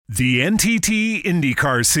The NTT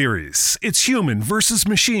IndyCar Series. It's human versus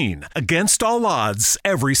machine, against all odds,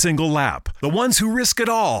 every single lap. The ones who risk it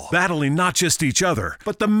all, battling not just each other,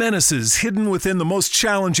 but the menaces hidden within the most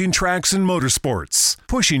challenging tracks in motorsports.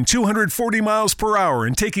 Pushing 240 miles per hour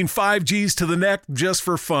and taking 5 Gs to the neck just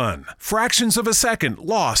for fun. Fractions of a second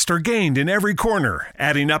lost or gained in every corner,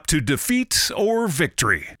 adding up to defeat or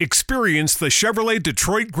victory. Experience the Chevrolet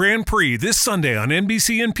Detroit Grand Prix this Sunday on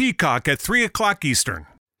NBC and Peacock at 3 o'clock Eastern.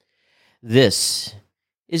 This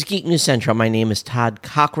is Geek News Central. My name is Todd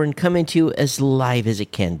Cochran, coming to you as live as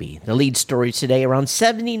it can be. The lead story today, around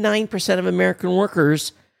 79% of American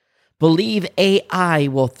workers believe AI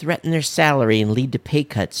will threaten their salary and lead to pay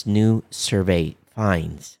cuts, new survey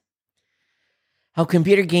finds. How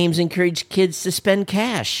computer games encourage kids to spend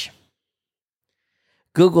cash.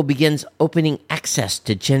 Google begins opening access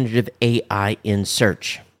to generative AI in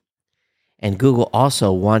search. And Google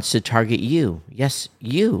also wants to target you. Yes,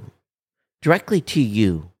 you. Directly to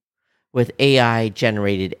you with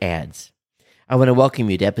AI-generated ads. I want to welcome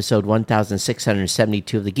you to episode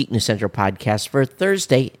 1672 of the Geek News Central podcast for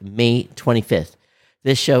Thursday, May 25th.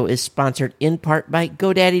 This show is sponsored in part by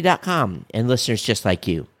GoDaddy.com and listeners just like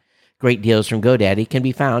you. Great deals from GoDaddy can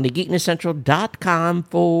be found at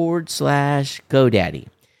geeknewscentral.com/GoDaddy.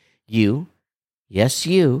 You, yes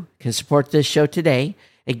you, can support this show today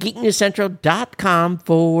at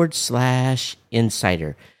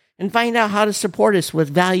geeknewscentral.com/insider. And find out how to support us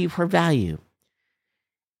with value for value.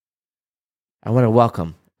 I want to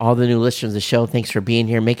welcome all the new listeners of the show. Thanks for being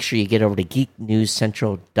here. Make sure you get over to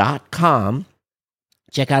geeknewscentral.com.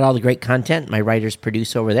 Check out all the great content my writers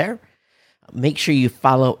produce over there. Make sure you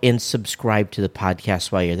follow and subscribe to the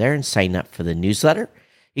podcast while you're there and sign up for the newsletter.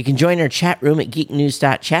 You can join our chat room at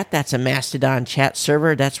geeknews.chat. That's a Mastodon chat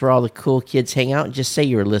server. That's where all the cool kids hang out. Just say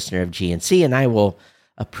you're a listener of GNC and I will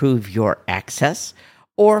approve your access.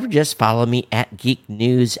 Or just follow me at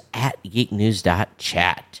geeknews at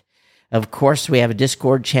geeknews.chat. Of course, we have a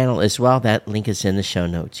Discord channel as well. That link is in the show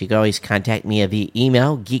notes. You can always contact me via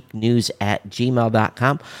email,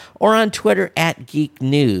 geeknews@gmail.com, or on Twitter at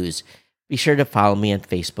geeknews. Be sure to follow me on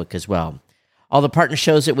Facebook as well. All the partner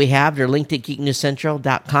shows that we have are linked at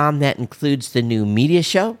geeknewscentral.com. That includes the new media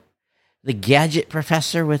show, The Gadget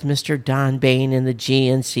Professor with Mr. Don Bain, and the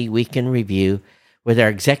GNC Weekend Review with our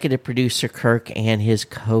executive producer, Kirk, and his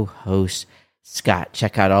co-host, Scott.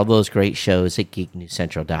 Check out all those great shows at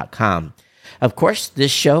geeknewscentral.com. Of course,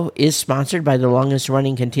 this show is sponsored by the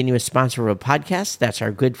longest-running continuous sponsor of a podcast. That's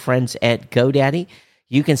our good friends at GoDaddy.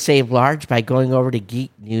 You can save large by going over to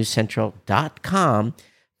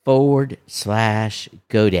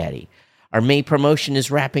geeknewscentral.com/GoDaddy. Our May promotion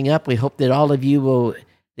is wrapping up. We hope that all of you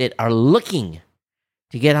that are looking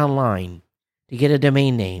to get online, to get a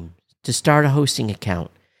domain name, to start a hosting account,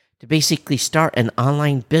 to basically start an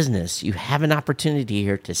online business, you have an opportunity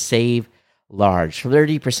here to save large.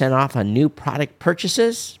 30% off on new product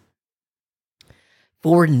purchases.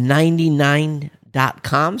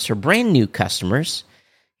 $4.99.com for brand new customers,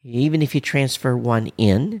 even if you transfer one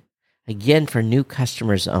in. Again, for new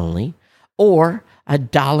customers only. Or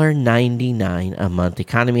 $1.99 a month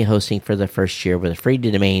economy hosting for the first year with a free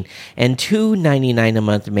domain, and $2.99 a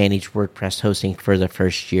month managed WordPress hosting for the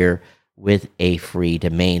first year with a free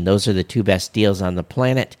domain. Those are the two best deals on the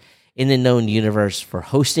planet in the known universe for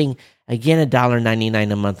hosting. Again,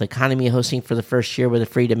 $1.99 a month economy hosting for the first year with a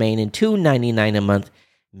free domain, and $2.99 a month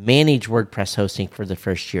managed WordPress hosting for the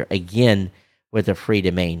first year, again with a free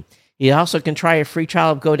domain. You also can try a free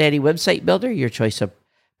trial of GoDaddy Website Builder, your choice of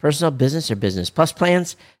personal, business, or business plus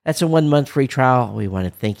plans. That's a 1-month free trial. We want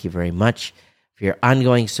to thank you very much for your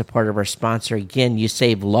ongoing support of our sponsor. Again, you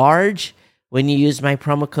save large when you use my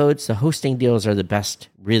promo codes. The hosting deals are the best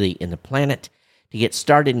really in the planet. To get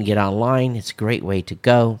started and get online, it's a great way to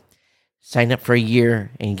go. Sign up for a year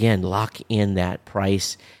and again, lock in that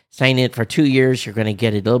price. Sign in for 2 years. You're going to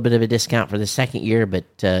get a little bit of a discount for the second year, but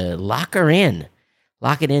lock her in.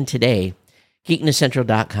 Lock it in today.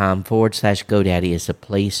 geeknewscentral.com/GoDaddy is the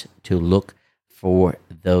place to look for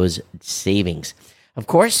those savings. Of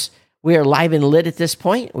course, we are live and lit at this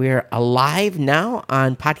point. We are alive now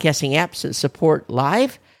on podcasting apps that support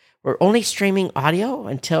live. We're only streaming audio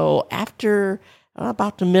until after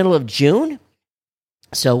about the middle of June.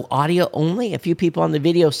 So audio only. A few people on the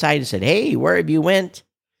video side said, hey, where have you went?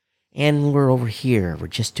 And we're over here. We're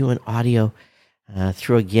just doing audio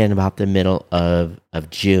through again about the middle of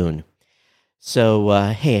June. So,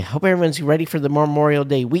 hey, I hope everyone's ready for the Memorial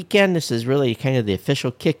Day weekend. This is really kind of the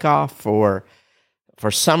official kickoff for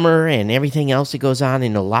summer and everything else that goes on.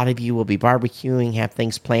 And a lot of you will be barbecuing, have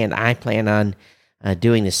things planned. I plan on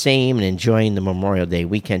doing the same and enjoying the Memorial Day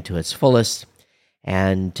weekend to its fullest.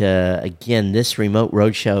 And again, this remote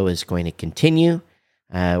roadshow is going to continue.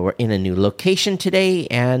 We're in a new location today,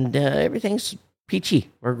 and everything's peachy.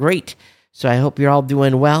 We're great. So I hope you're all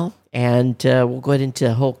doing well. And we'll go into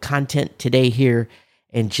the whole content today here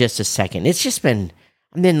in just a second. It's just been,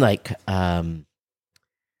 I've been like, for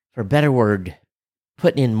a better word,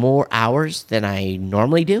 putting in more hours than I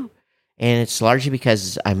normally do. And it's largely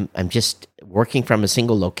because I'm just working from a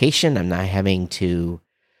single location. I'm not having to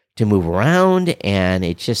move around, and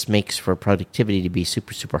it just makes for productivity to be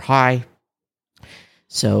super, super high.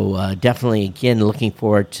 So definitely, again, looking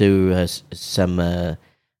forward to some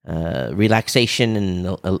relaxation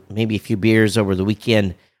and maybe a few beers over the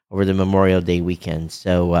weekend, over the Memorial Day weekend.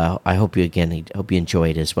 So I hope you enjoy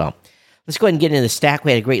it as well. Let's go ahead and get into the stack.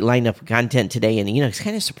 We had a great lineup of content today, and it's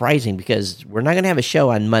kind of surprising because we're not going to have a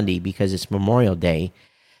show on Monday because it's Memorial Day.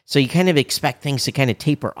 So you kind of expect things to kind of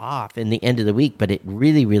taper off in the end of the week, but it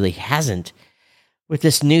really, really hasn't. With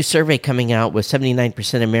this new survey coming out with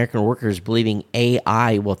 79% of American workers believing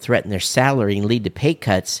AI will threaten their salary and lead to pay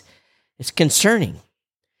cuts, it's concerning.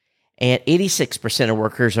 And 86% of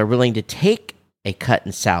workers are willing to take a cut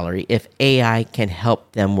in salary if AI can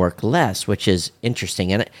help them work less, which is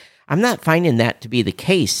interesting. And I'm not finding that to be the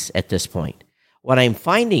case at this point. What I'm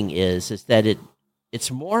finding is that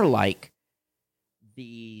it's more like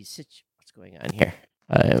what's going on here?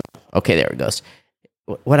 Okay, there it goes.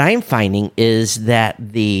 What I'm finding is that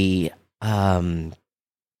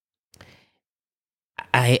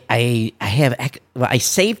I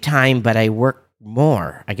save time, but I work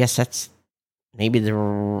more. I guess that's maybe the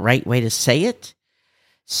right way to say it.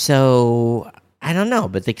 So I don't know,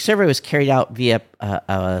 but the survey was carried out via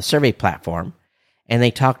a survey platform, and they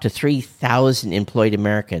talked to 3,000 employed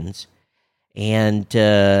Americans. And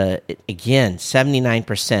again,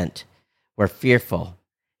 79% were fearful.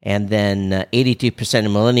 And then 82%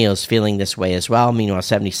 of millennials feeling this way as well. Meanwhile,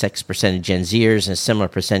 76% of Gen Zers and a similar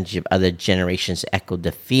percentage of other generations echoed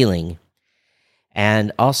the feeling.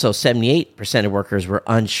 And also 78% of workers were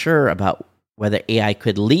unsure about whether AI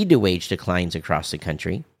could lead to wage declines across the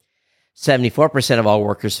country. 74% of all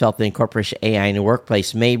workers felt the incorporation of AI in the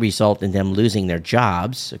workplace may result in them losing their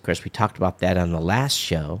jobs. Of course, we talked about that on the last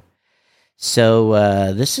show.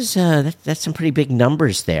 So this is that's some pretty big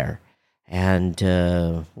numbers there, and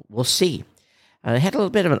we'll see. I had a little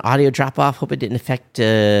bit of an audio drop off. Hope it didn't affect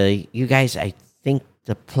you guys. I think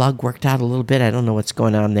the plug worked out a little bit. I don't know what's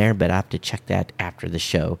going on there, but I will have to check that after the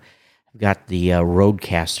show. I've got the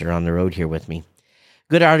Roadcaster on the road here with me.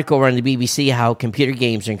 Good article on the BBC how computer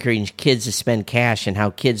games are encouraging kids to spend cash and how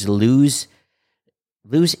kids lose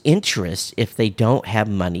interest if they don't have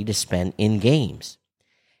money to spend in games.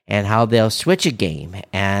 And how they'll switch a game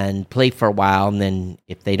and play for a while, and then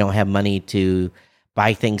if they don't have money to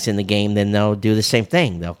buy things in the game, then they'll do the same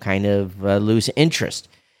thing. They'll kind of lose interest.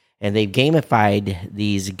 And they've gamified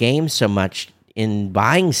these games so much in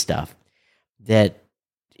buying stuff that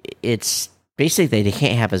it's basically they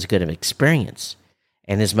can't have as good of an experience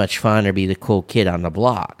and as much fun or be the cool kid on the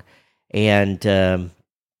block. And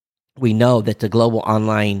we know that the global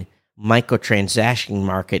online microtransaction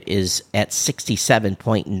market is at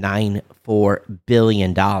 $67.94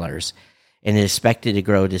 billion and is expected to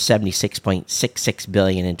grow to $76.66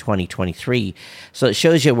 billion in 2023. So it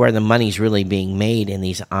shows you where the money's really being made in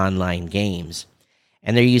these online games.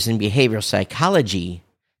 And they're using behavioral psychology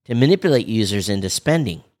to manipulate users into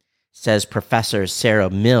spending, says Professor Sarah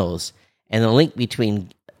Mills. And the link between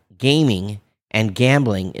gaming and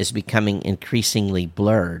gambling is becoming increasingly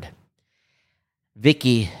blurred.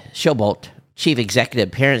 Vicky Schobolt, Chief Executive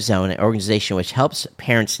of Parent Zone, an organization which helps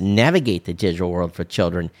parents navigate the digital world for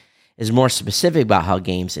children, is more specific about how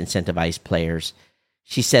games incentivize players.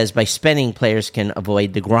 She says by spending, players can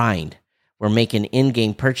avoid the grind, where making an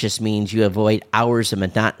in-game purchase means you avoid hours of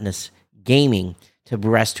monotonous gaming to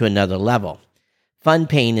progress to another level. Fun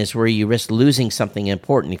pain is where you risk losing something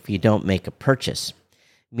important if you don't make a purchase.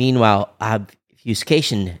 Meanwhile,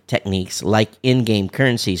 obfuscation techniques like in-game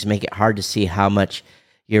currencies make it hard to see how much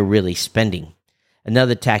you're really spending.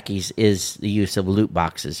 Another tactic is the use of loot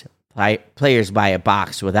boxes. Players buy a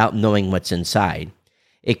box without knowing what's inside.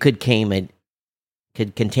 It could contain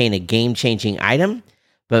a game-changing item,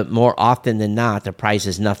 but more often than not, the prize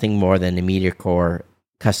is nothing more than a MediaCore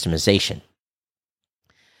customization.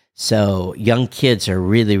 So young kids are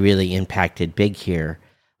really, really impacted big here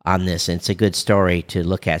on this, and it's a good story to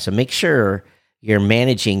look at. So make sure you're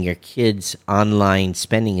managing your kids' online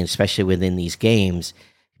spending, especially within these games,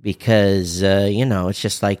 because, it's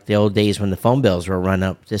just like the old days when the phone bills were run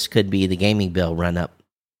up. This could be the gaming bill run up.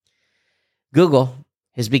 Google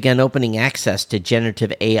has begun opening access to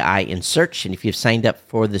generative AI in search. And if you've signed up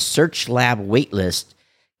for the Search Lab waitlist,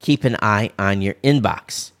 keep an eye on your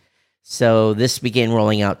inbox. So this began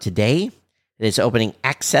rolling out today. It is opening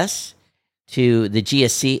access to the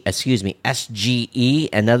SGE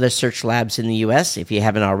and other search labs in the U.S. If you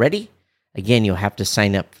haven't already, again, you'll have to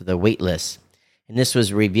sign up for the waitlist. And this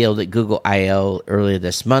was revealed at Google I/O earlier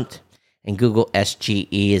this month. And Google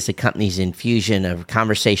SGE is the company's infusion of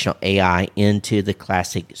conversational AI into the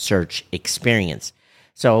classic search experience.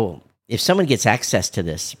 So if someone gets access to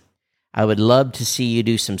this, I would love to see you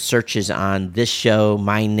do some searches on this show,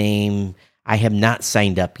 my name. I have not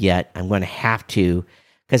signed up yet. I'm going to have to,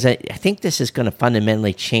 because I think this is going to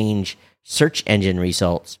fundamentally change search engine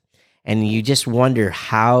results. And you just wonder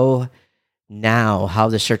how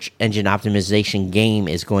the search engine optimization game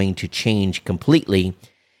is going to change completely,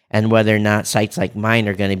 and whether or not sites like mine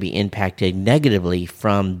are going to be impacted negatively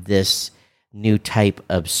from this new type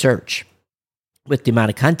of search. With the amount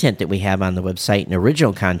of content that we have on the website and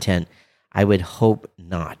original content, I would hope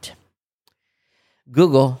not.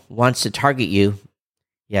 Google wants to target you.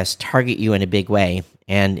 Yes, target you in a big way.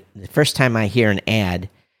 And the first time I hear an ad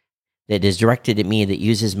that is directed at me that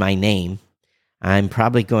uses my name, I'm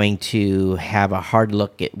probably going to have a hard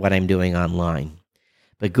look at what I'm doing online.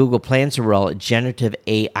 But Google plans to roll out generative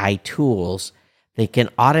AI tools that can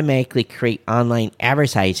automatically create online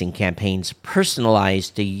advertising campaigns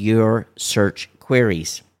personalized to your search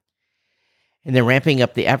queries. And they're ramping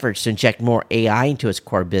up the efforts to inject more AI into its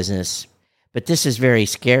core business. But this is very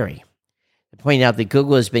scary. To point out that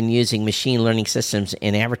Google has been using machine learning systems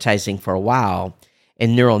in advertising for a while,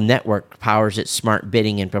 and neural network powers its smart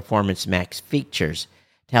bidding and performance max features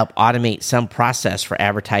to help automate some process for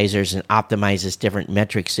advertisers and optimizes different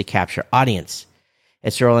metrics to capture audience.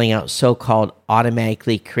 It's rolling out so-called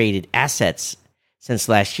automatically created assets since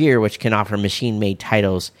last year, which can offer machine-made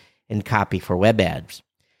titles and copy for web ads.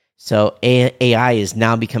 So AI is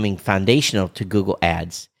now becoming foundational to Google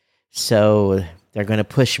Ads. So they're going to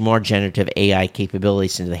push more generative AI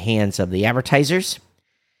capabilities into the hands of the advertisers.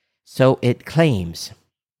 So it claims.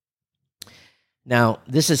 Now,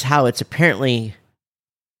 this is how it's apparently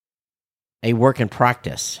a work in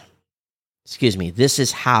practice. This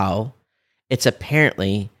is how it's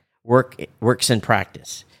apparently works in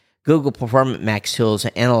practice. Google Performance Max tools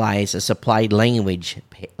analyze a supplied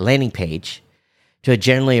landing page to a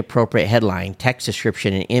generally appropriate headline, text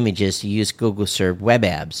description, and images to use Google-served web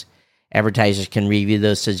apps. Advertisers can review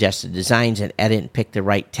those suggested designs and edit and pick the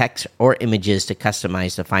right text or images to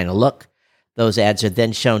customize the final look. Those ads are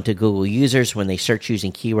then shown to Google users when they search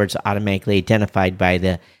using keywords automatically identified by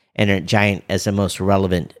the internet giant as the most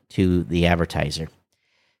relevant to the advertiser.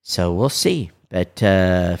 So we'll see. But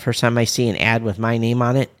first time I see an ad with my name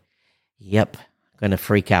on it, yep, going to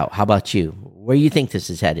freak out. How about you? Where do you think this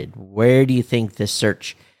is headed? Where do you think this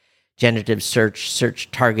generative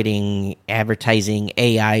search targeting, advertising,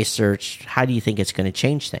 AI search, how do you think it's going to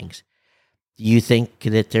change things? Do you think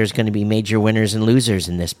that there's going to be major winners and losers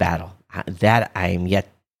in this battle? That I am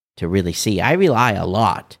yet to really see. I rely a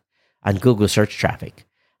lot on Google search traffic.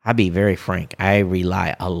 I'll be very frank. I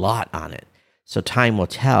rely a lot on it. So time will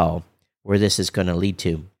tell where this is going to lead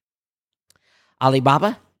to.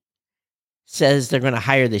 Alibaba says they're going to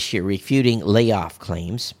hire this year, refuting layoff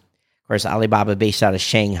claims. Of course, Alibaba, based out of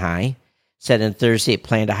Shanghai, said on Thursday it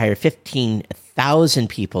planned to hire 15,000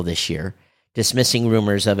 people this year, dismissing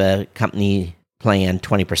rumors of a company planned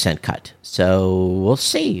 20% cut. So we'll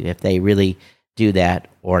see if they really do that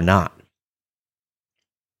or not.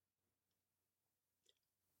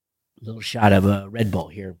 A little shot of a Red Bull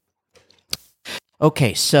here.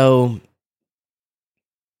 Okay, so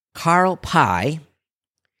Carl Pei,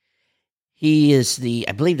 he is the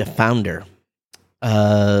founder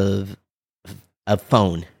of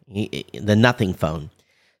phone, the Nothing Phone.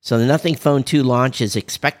 So the Nothing Phone 2 launch is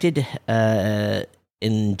expected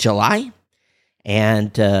in July.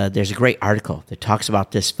 And there's a great article that talks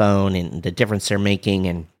about this phone and the difference they're making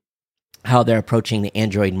and how they're approaching the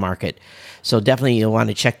Android market. So definitely you'll want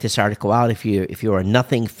to check this article out if you're a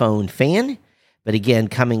Nothing Phone fan. But again,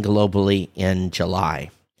 coming globally in July.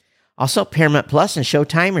 Also, Paramount Plus and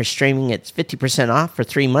Showtime are streaming at 50% off for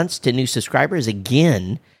 3 months to new subscribers.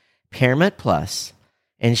 Again, Paramount Plus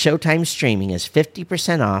and Showtime streaming is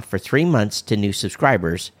 50% off for 3 months to new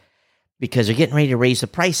subscribers because they're getting ready to raise the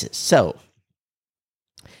prices. So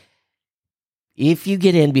if you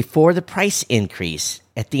get in before the price increase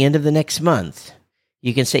at the end of the next month,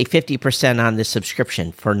 you can save 50% on the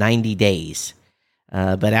subscription for 90 days.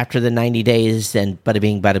 But after the 90 days, then bada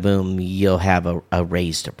bing, bada boom, you'll have a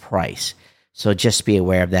raised price. So just be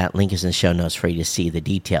aware of that. Link is in the show notes for you to see the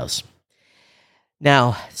details.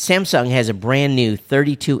 Now, Samsung has a brand new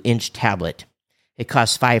 32-inch tablet. It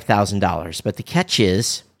costs $5,000, but the catch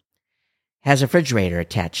is, has a refrigerator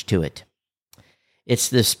attached to it. It's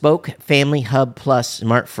the Spoke Family Hub Plus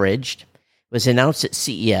Smart Fridge. It was announced at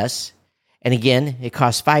CES. And again, it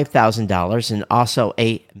costs $5,000 and also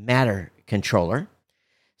a Matter controller.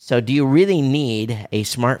 So do you really need a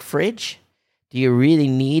smart fridge? Do you really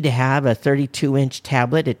need to have a 32-inch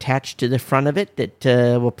tablet attached to the front of it that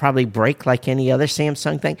will probably break like any other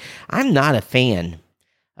Samsung thing? I'm not a fan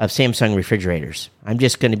of Samsung refrigerators. I'm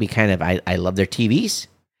just going to be I love their TVs.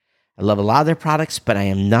 I love a lot of their products, but I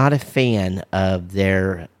am not a fan of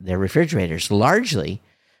their refrigerators, largely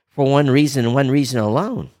for one reason and one reason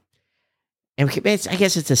alone. And I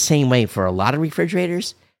guess it's the same way for a lot of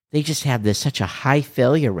refrigerators. They just have such a high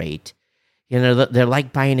failure rate. You know, they're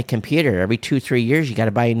like buying a computer. Every 2-3 years, you got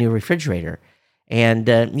to buy a new refrigerator. And,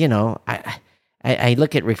 I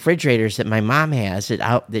look at refrigerators that my mom has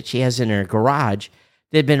that she has in her garage.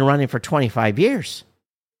 They've been running for 25 years.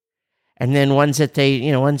 And then ones that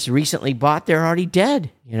ones recently bought, they're already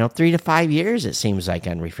dead. 3 to 5 years, it seems like,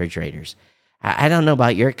 on refrigerators. I don't know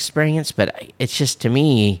about your experience, but it's just, to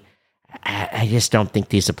me, I just don't think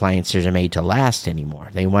these appliances are made to last anymore.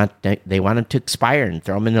 They want them to expire and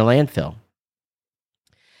throw them in the landfill.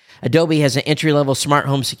 Adobe has an entry-level smart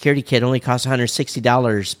home security kit, only costs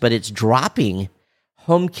 $160, but it's dropping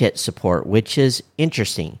HomeKit support, which is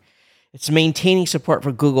interesting. It's maintaining support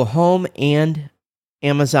for Google Home and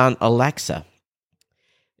Amazon Alexa.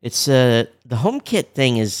 It's the HomeKit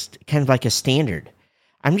thing is kind of like a standard.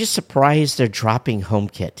 I'm just surprised they're dropping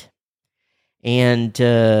HomeKit. And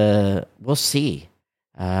we'll see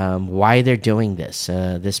why they're doing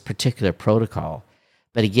this particular protocol.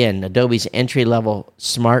 But again, Adobe's entry-level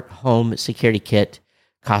smart home security kit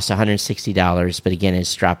costs $160. But again,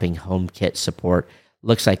 it's dropping HomeKit support.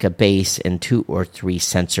 Looks like a base and 2 or 3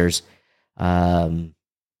 sensors.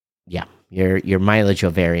 Your mileage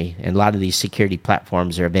will vary. And a lot of these security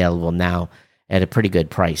platforms are available now at a pretty good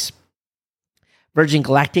price. Virgin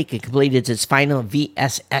Galactic completed its final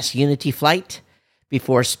VSS Unity flight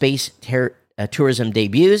before space tourism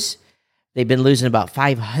debuts. They've been losing about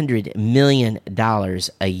 $500 million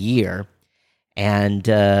a year, and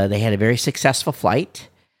they had a very successful flight.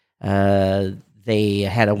 They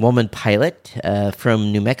had a woman pilot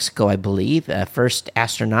from New Mexico, I believe, first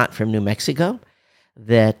astronaut from New Mexico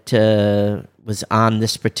that was on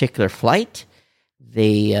this particular flight.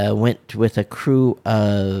 They went with a crew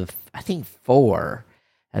of, I think, 4.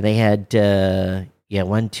 They had,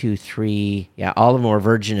 1, 2, 3. Yeah, all of them were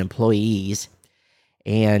Virgin employees.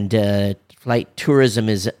 And flight tourism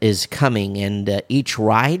is coming. And each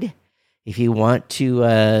ride, if you want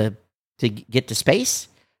to get to space,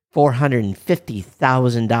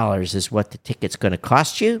 $450,000 is what the ticket's going to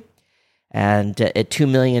cost you. And at $2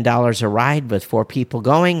 million a ride with 4 people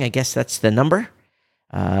going, I guess that's the number.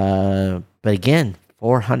 But again,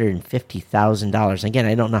 $450,000. Again,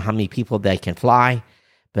 I don't know how many people they can fly,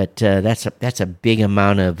 but that's a big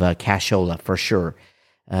amount of cashola for sure.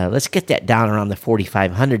 Let's get that down around the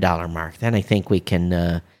 $4,500 mark. Then I think we can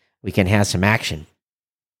have some action.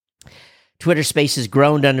 Twitter Spaces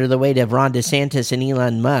groaned under the weight of Ron DeSantis and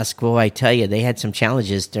Elon Musk. Well, I tell you, they had some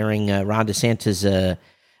challenges during Ron DeSantis'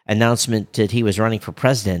 announcement that he was running for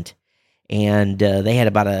president, and they had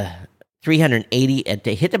about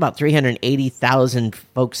they hit about 380,000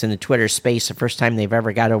 folks in the Twitter space, the first time they've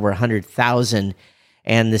ever got over 100,000,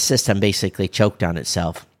 and the system basically choked on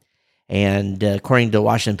itself. And according to the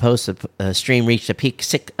Washington Post, the stream reached a peak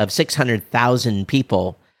of 600,000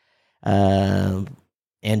 people, and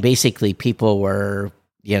basically people were,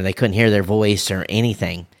 they couldn't hear their voice or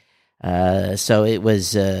anything. So it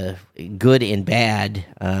was good and bad,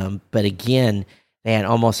 but again, they had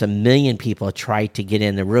almost 1 million people try to get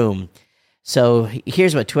in the room. So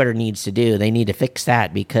here's what Twitter needs to do. They need to fix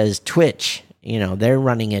that because Twitch, they're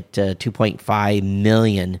running at 2.5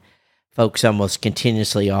 million folks almost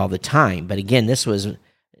continuously all the time. But again, this was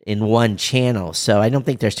in one channel. So I don't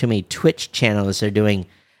think there's too many Twitch channels that are doing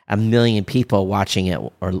 1 million people watching it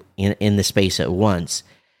or in the space at once.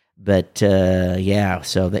 But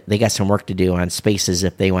so they got some work to do on spaces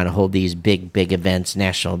if they want to hold these big events,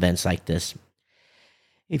 national events like this.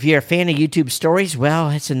 If you're a fan of YouTube Stories, well,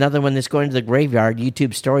 it's another one that's going to the graveyard.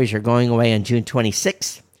 YouTube Stories are going away on June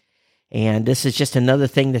 26th. And this is just another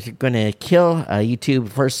thing that they're going to kill. YouTube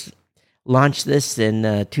first launched this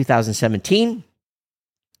in 2017.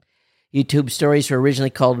 YouTube Stories were originally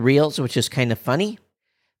called Reels, which is kind of funny.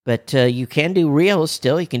 But you can do Reels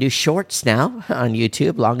still. You can do Shorts now on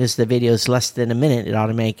YouTube. Long as the video is less than a minute, it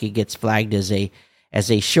automatically gets flagged as a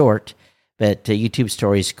short. but YouTube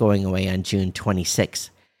Stories going away on June 26th.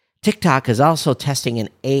 TikTok is also testing an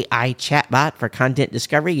AI chatbot for content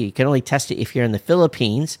discovery. You can only test it if you're in the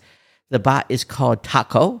Philippines. The bot is called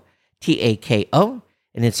Taco, Tako,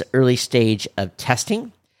 and it's early stage of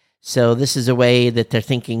testing. So this is a way that they're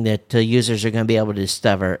thinking that users are going to be able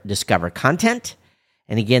to discover content.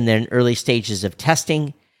 And again, they're in early stages of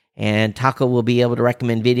testing. And Taco will be able to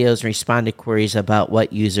recommend videos and respond to queries about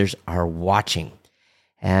what users are watching.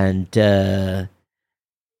 And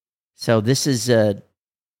so this is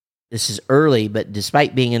early, but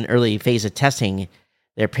despite being an early phase of testing,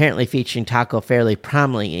 they're apparently featuring Taco fairly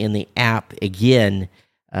prominently in the app again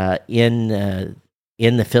in the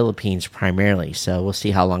Philippines primarily. So we'll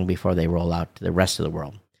see how long before they roll out to the rest of the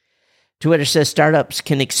world. Twitter says startups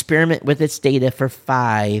can experiment with its data for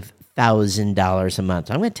 $5,000 a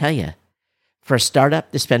month. I'm going to tell you, for a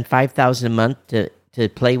startup to spend $5,000 a month to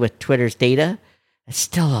play with Twitter's data, it's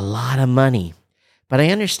still a lot of money. But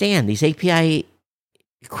I understand these API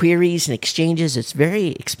queries and exchanges, it's very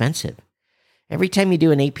expensive. Every time you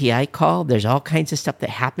do an API call, there's all kinds of stuff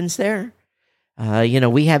that happens there.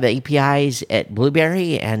 We have APIs at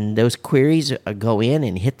Blueberry, and those queries go in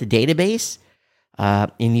and hit the database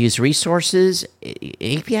and use resources.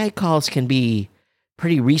 API calls can be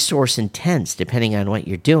pretty resource intense depending on what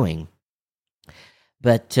you're doing.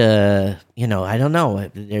 But, I don't know.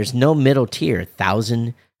 There's no middle tier,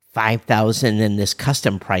 1,000, 5,000, and this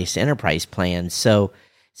custom price enterprise plan. So it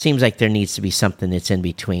seems like there needs to be something that's in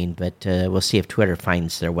between, but we'll see if Twitter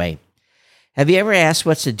finds their way. Have you ever asked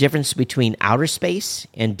what's the difference between outer space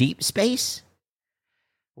and deep space?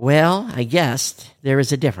 Well, I guessed there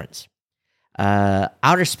is a difference.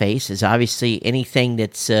 Outer space is obviously anything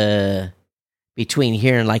that's between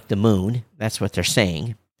here and like the moon. That's what they're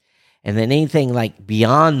saying. And then anything like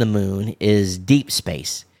beyond the moon is deep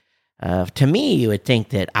space. To me, you would think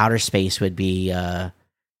that outer space would be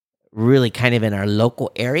really kind of in our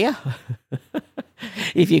local area,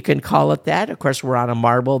 if you can call it that. Of course, we're on a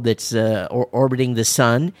marble that's orbiting the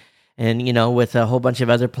sun, and, with a whole bunch of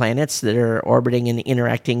other planets that are orbiting and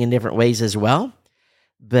interacting in different ways as well.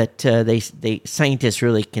 But scientists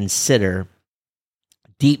really consider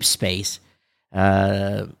deep space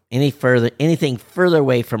anything further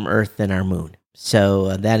away from Earth than our moon.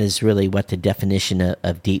 So that is really what the definition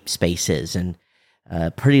of deep space is, and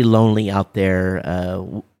pretty lonely out there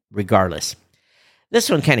regardless. This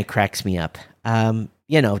one kind of cracks me up.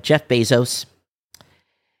 Jeff Bezos,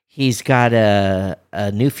 he's got a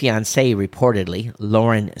new fiancée reportedly,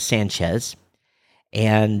 Lauren Sanchez.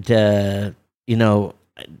 And, the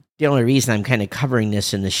only reason I'm kind of covering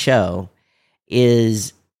this in the show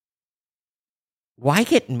is, why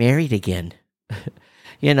get married again?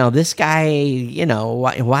 This guy,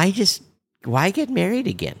 why get married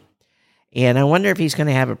again? And I wonder if he's going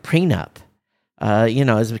to have a prenup,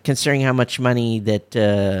 as considering how much money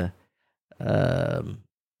that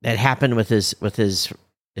happened with his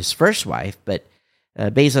first wife. But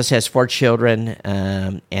Bezos has 4 children,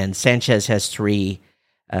 and Sanchez has 3,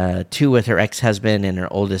 2 with her ex-husband and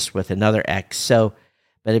her oldest with another ex. So,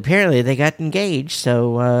 but apparently they got engaged.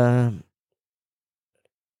 So,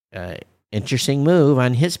 interesting move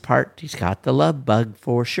on his part. He's got the love bug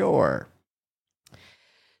for sure.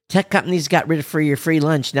 Tech companies got rid of free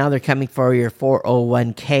lunch. Now they're coming for your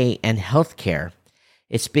 401k and healthcare.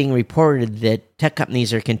 It's being reported that tech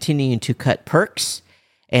companies are continuing to cut perks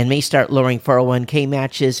and may start lowering 401k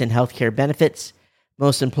matches and healthcare benefits.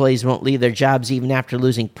 Most employees won't leave their jobs even after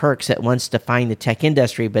losing perks that once defined the tech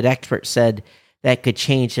industry, but experts said that could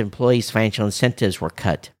change if employees' financial incentives were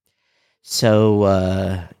cut. So,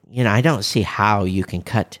 I don't see how you can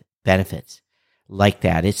cut benefits like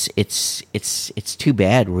that. It's too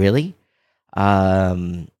bad, really.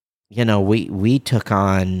 We took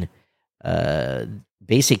on,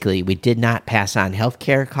 basically, we did not pass on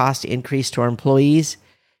healthcare cost increase to our employees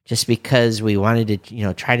just because we wanted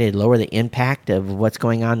to, try to lower the impact of what's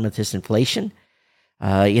going on with this inflation.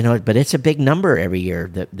 But it's a big number every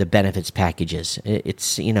year, the benefits packages.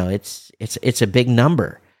 It's a big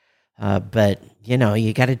number. But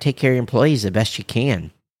you got to take care of your employees the best you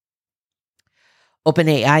can.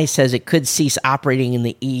 OpenAI says it could cease operating in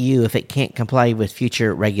the EU if it can't comply with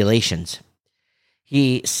future regulations.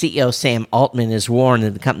 CEO Sam Altman has warned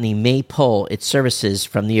that the company may pull its services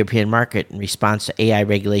from the European market in response to AI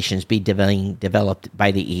regulations being developed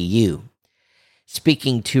by the EU.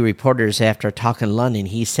 Speaking to reporters after a talk in London,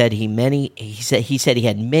 he said he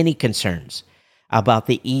had many concerns about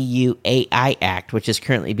the EU AI Act, which is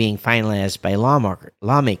currently being finalized by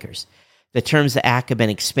lawmakers. The terms of the act have been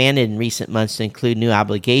expanded in recent months to include new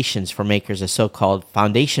obligations for makers of so-called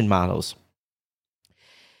foundation models.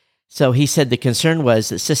 So he said the concern was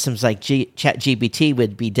that systems like ChatGPT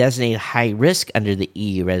would be designated high risk under the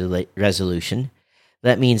EU resolution.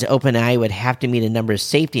 That means OpenAI would have to meet a number of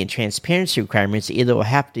safety and transparency requirements. Either will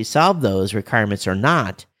have to solve those requirements or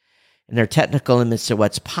not. And there are technical limits to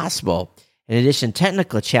what's possible. In addition,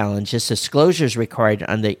 technical challenges, disclosures required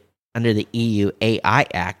under the EU AI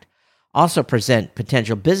Act also present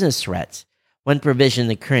potential business threats. One provision in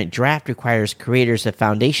the current draft requires creators of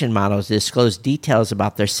foundation models to disclose details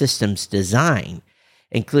about their system's design,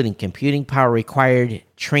 including computing power required,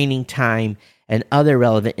 training time, and other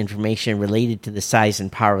relevant information related to the size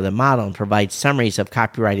and power of the model, and provide summaries of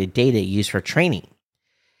copyrighted data used for training.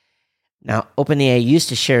 Now, OpenAI used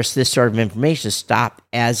to share this sort of information, stopped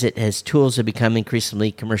as tools have become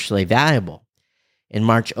increasingly commercially valuable. In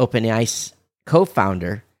March, OpenAI's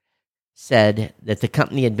co-founder said that the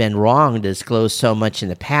company had been wrong to disclose so much in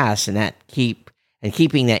the past, and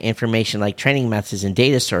keeping that information like training methods and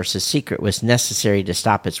data sources secret was necessary to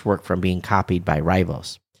stop its work from being copied by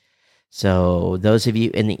rivals. So those of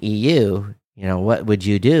you in the EU, what would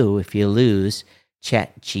you do if you lose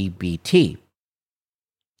ChatGPT?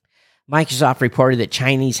 Microsoft reported that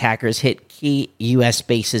Chinese hackers hit key U.S.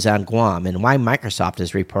 bases on Guam, and why Microsoft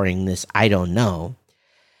is reporting this, I don't know.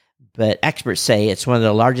 But experts say it's one of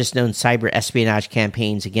the largest known cyber espionage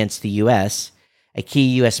campaigns against the U.S. A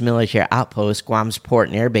key U.S. military outpost, Guam's port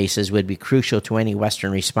and air bases, would be crucial to any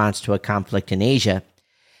Western response to a conflict in Asia.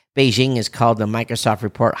 Beijing has called the Microsoft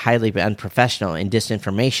report highly unprofessional and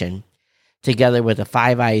disinformation. Together with the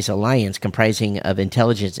Five Eyes alliance comprising of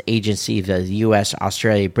intelligence agencies of the U.S.,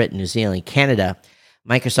 Australia, Britain, New Zealand, and Canada,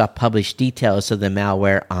 Microsoft published details of the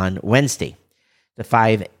malware on Wednesday. The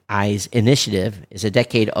Five Eyes initiative is a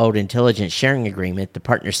decade-old intelligence sharing agreement. The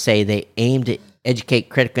partners say they aim to educate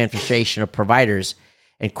critical infrastructure providers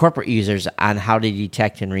and corporate users on how to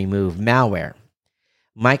detect and remove malware.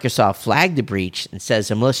 Microsoft flagged the breach and says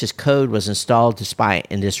the malicious code was installed to spy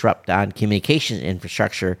and disrupt on communications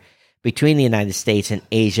infrastructure between the United States and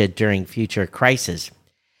Asia during future crises.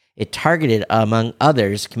 It targeted, among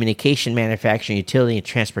others, communication, manufacturing, utility, and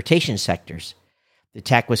transportation sectors. The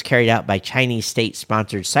attack was carried out by Chinese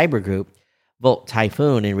state-sponsored cyber group Volt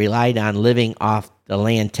Typhoon and relied on living off the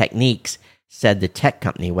land techniques, said the tech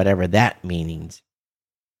company, whatever that means.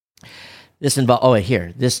 This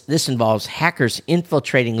involves hackers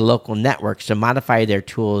infiltrating local networks to modify their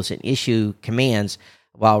tools and issue commands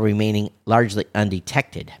while remaining largely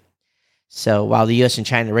undetected. So while the U.S. and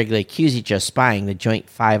China regularly accuse each other of spying, the joint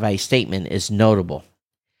Five Eyes statement is notable.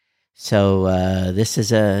 So this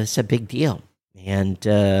is a big deal. And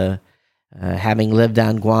having lived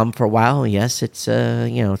on Guam for a while, yes, it's a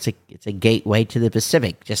gateway to the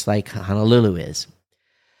Pacific, just like Honolulu is.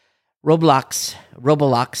 Roblox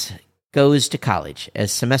goes to college. A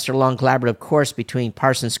semester-long collaborative course between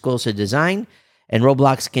Parsons Schools of Design and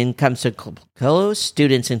Roblox can come to close.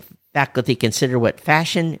 Students and faculty consider what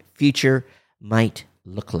fashion future might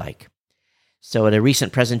look like. So at a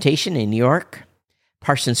recent presentation in New York,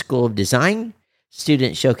 Parsons School of Design,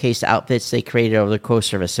 students showcased outfits they created over the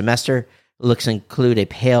course of a semester. Looks include a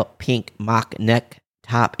pale pink mock neck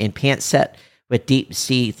top and pants set with deep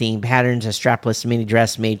sea themed patterns, a strapless mini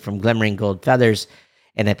dress made from glimmering gold feathers,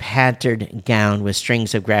 and a patterned gown with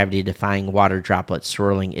strings of gravity-defying water droplets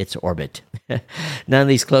swirling its orbit. None of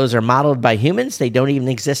these clothes are modeled by humans. They don't even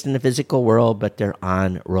exist in the physical world, but they're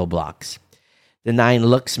on Roblox. The 9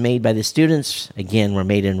 looks made by the students, again, were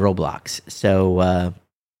made in Roblox. So,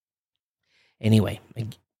 anyway,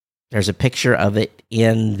 there's a picture of it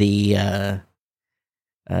in the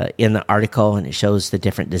article, and it shows the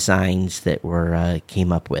different designs that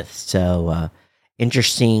came up with. So,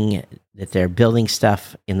 interesting that they're building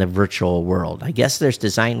stuff in the virtual world. I guess there's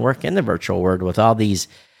design work in the virtual world with all these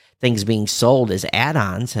things being sold as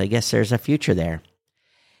add-ons. I guess there's a future there.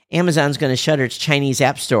 Amazon's going to shutter its Chinese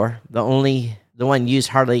app store, the one used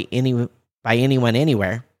hardly by anyone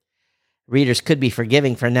anywhere. Readers could be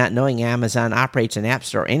forgiving for not knowing Amazon operates an app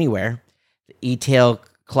store anywhere. The e-tail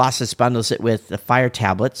Colossus bundles it with the Fire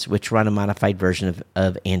tablets, which run a modified version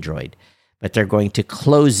of Android. But they're going to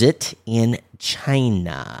close it in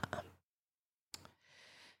China.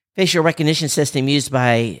 Facial recognition system used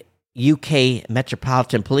by UK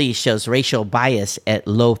Metropolitan Police shows racial bias at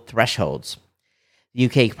low thresholds. The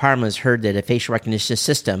UK Parliament has heard that a facial recognition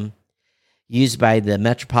system used by the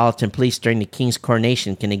Metropolitan Police during the King's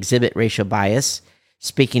coronation can exhibit racial bias.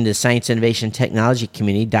 Speaking to the Science Innovation Technology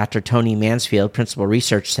community, Dr. Tony Mansfield, principal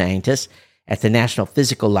research scientist at the National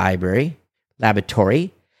Physical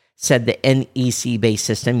Laboratory, said the NEC-based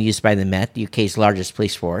system used by the Met, the UK's largest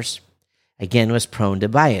police force, again was prone to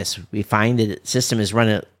bias. We find that the system is run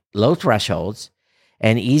at low thresholds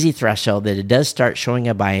an easy threshold that it does start showing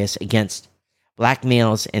a bias against black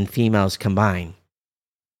males and females combined.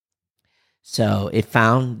 So it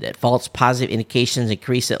found that false positive indications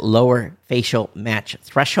increase at lower facial match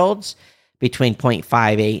thresholds between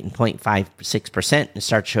 0.58 and 0.56% and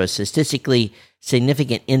start to show a statistically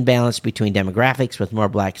significant imbalance between demographics, with more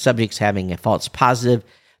black subjects having a false positive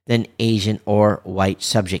than Asian or white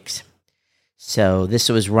subjects. So this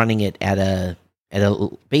was running it at a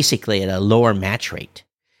basically at a lower match rate.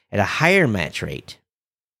 At a higher match rate,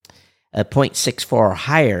 a 0.64 or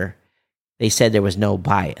higher, they said there was no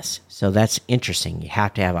bias. So that's interesting. You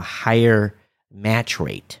have to have a higher match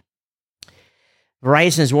rate.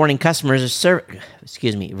 Verizon is warning customer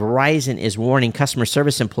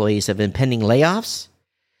service employees of impending layoffs.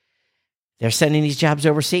 They're sending these jobs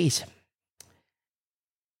overseas.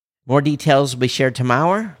 More details will be shared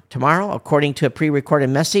tomorrow. According to a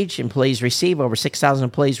pre-recorded message employees receive, over 6,000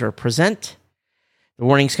 employees were present. The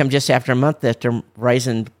warnings come just after a month after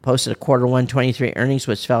Verizon posted a quarter 1 23 earnings,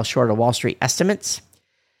 which fell short of Wall Street estimates.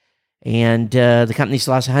 And the company's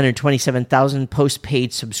lost 127,000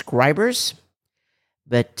 postpaid subscribers.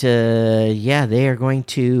 But, they are going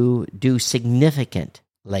to do significant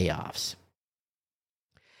layoffs.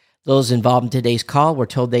 Those involved in today's call were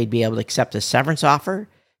told they'd be able to accept a severance offer,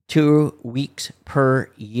 2 weeks per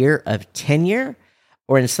year of tenure,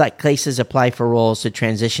 or in select cases, apply for roles to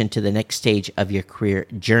transition to the next stage of your career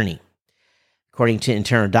journey. According to an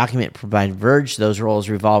internal document provided Verge, those roles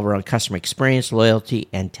revolve around customer experience, loyalty,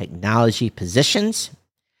 and technology positions.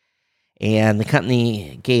 And the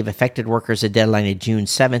company gave affected workers a deadline of June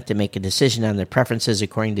 7th to make a decision on their preferences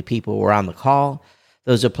according to people who were on the call.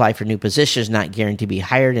 Those who apply for new positions not guaranteed to be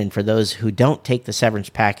hired, and for those who don't take the severance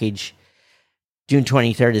package, June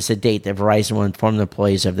 23rd is the date that Verizon will inform the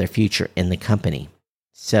employees of their future in the company.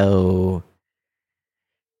 So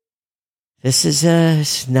this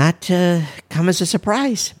is not come as a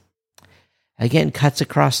surprise. Again, cuts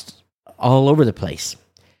across all over the place.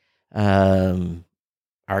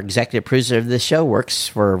 Our executive producer of this show works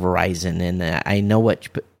for Verizon, and I know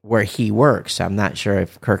where he works. I'm not sure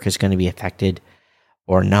if Kirk is going to be affected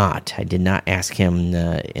or not. I did not ask him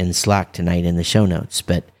in Slack tonight in the show notes,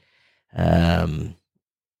 but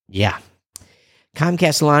yeah.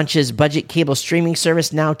 Comcast launches budget cable streaming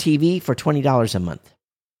service Now TV for $20 a month.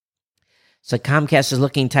 So Comcast is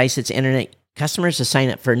looking to entice its internet customers to sign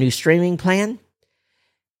up for a new streaming plan.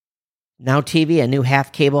 Now TV, a new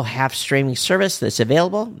half cable, half streaming service that's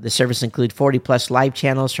available. The service includes 40-plus live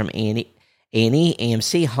channels from A&E,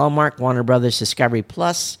 AMC, Hallmark, Warner Brothers, Discovery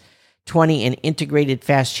Plus, 20 and integrated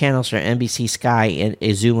fast channels from NBC, Sky, and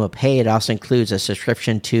Xumo Pay. It also includes a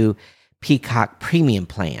subscription to Peacock Premium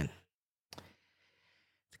plan.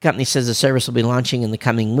 The company says the service will be launching in the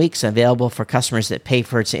coming weeks, available for customers that pay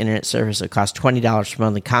for its internet service. It costs $20 per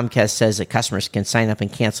month. Comcast says that customers can sign up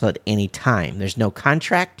and cancel at any time. There's no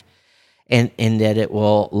contract, and that it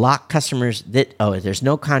will lock customers there's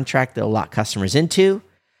no contract that will lock customers into.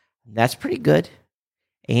 That's pretty good.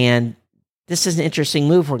 And this is an interesting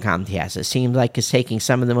move for Comcast. It seems like it's taking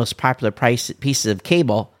some of the most popular pieces of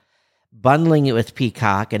cable, bundling it with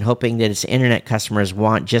Peacock, and hoping that its internet customers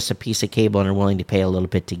want just a piece of cable and are willing to pay a little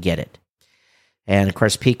bit to get it. And of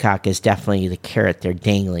course, Peacock is definitely the carrot they're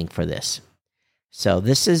dangling for this. So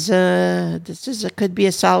this could be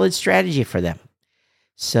a solid strategy for them.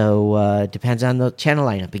 So depends on the channel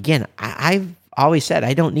lineup. Again, I've always said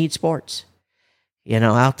I don't need sports.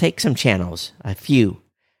 I'll take some channels, a few,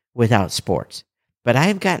 without sports. But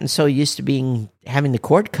I've gotten so used to having the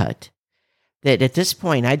cord cut that at this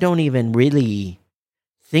point I don't even really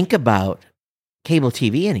think about cable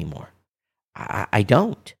TV anymore. I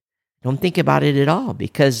don't think about it at all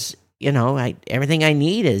because everything I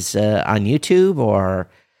need is on YouTube or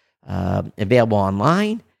available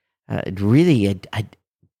online.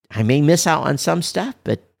 I may miss out on some stuff,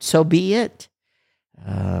 but so be it.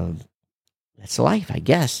 That's life, I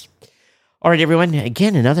guess. All right, everyone.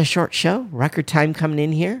 Again, another short show. Record time coming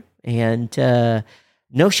in here. And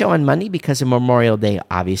no show on Monday because of Memorial Day,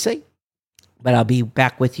 obviously. But I'll be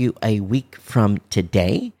back with you a week from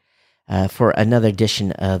today for another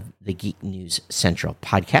edition of the Geek News Central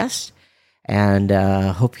podcast. And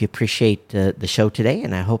hope you appreciate the show today.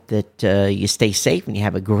 And I hope that you stay safe and you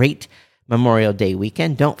have a great Memorial Day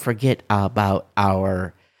weekend. Don't forget about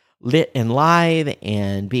our Lit and Live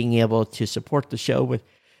and being able to support the show with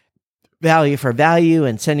value for value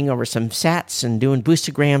and sending over some sats and doing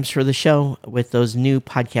boostergrams for the show with those new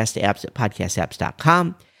podcast apps at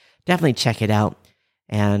podcastapps.com. Definitely check it out.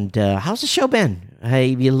 And how's the show been?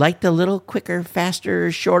 If you liked the little quicker,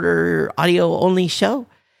 faster, shorter, audio-only show,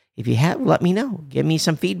 if you have, let me know. Give me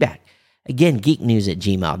some feedback. Again,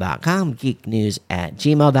 geeknews@gmail.com,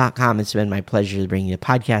 geeknews@gmail.com. It's been my pleasure to bring you a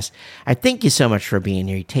podcast. I thank you so much for being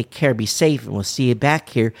here. You take care, be safe, and we'll see you back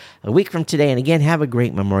here a week from today. And again, have a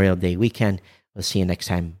great Memorial Day weekend. We'll see you next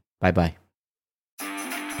time. Bye-bye.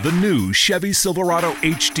 The new Chevy Silverado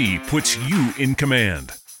HD puts you in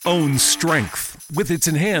command. Own strength with its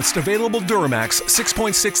enhanced available Duramax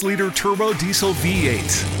 6.6-liter turbo diesel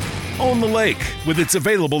V8. Own the lake with its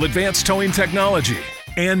available advanced towing technology.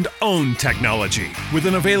 And own technology with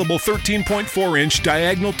an available 13.4-inch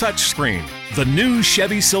diagonal touchscreen. The new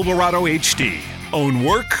Chevy Silverado HD. Own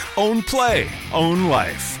work, own play, own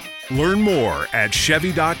life. Learn more at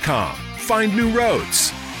Chevy.com. Find new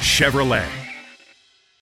roads. Chevrolet.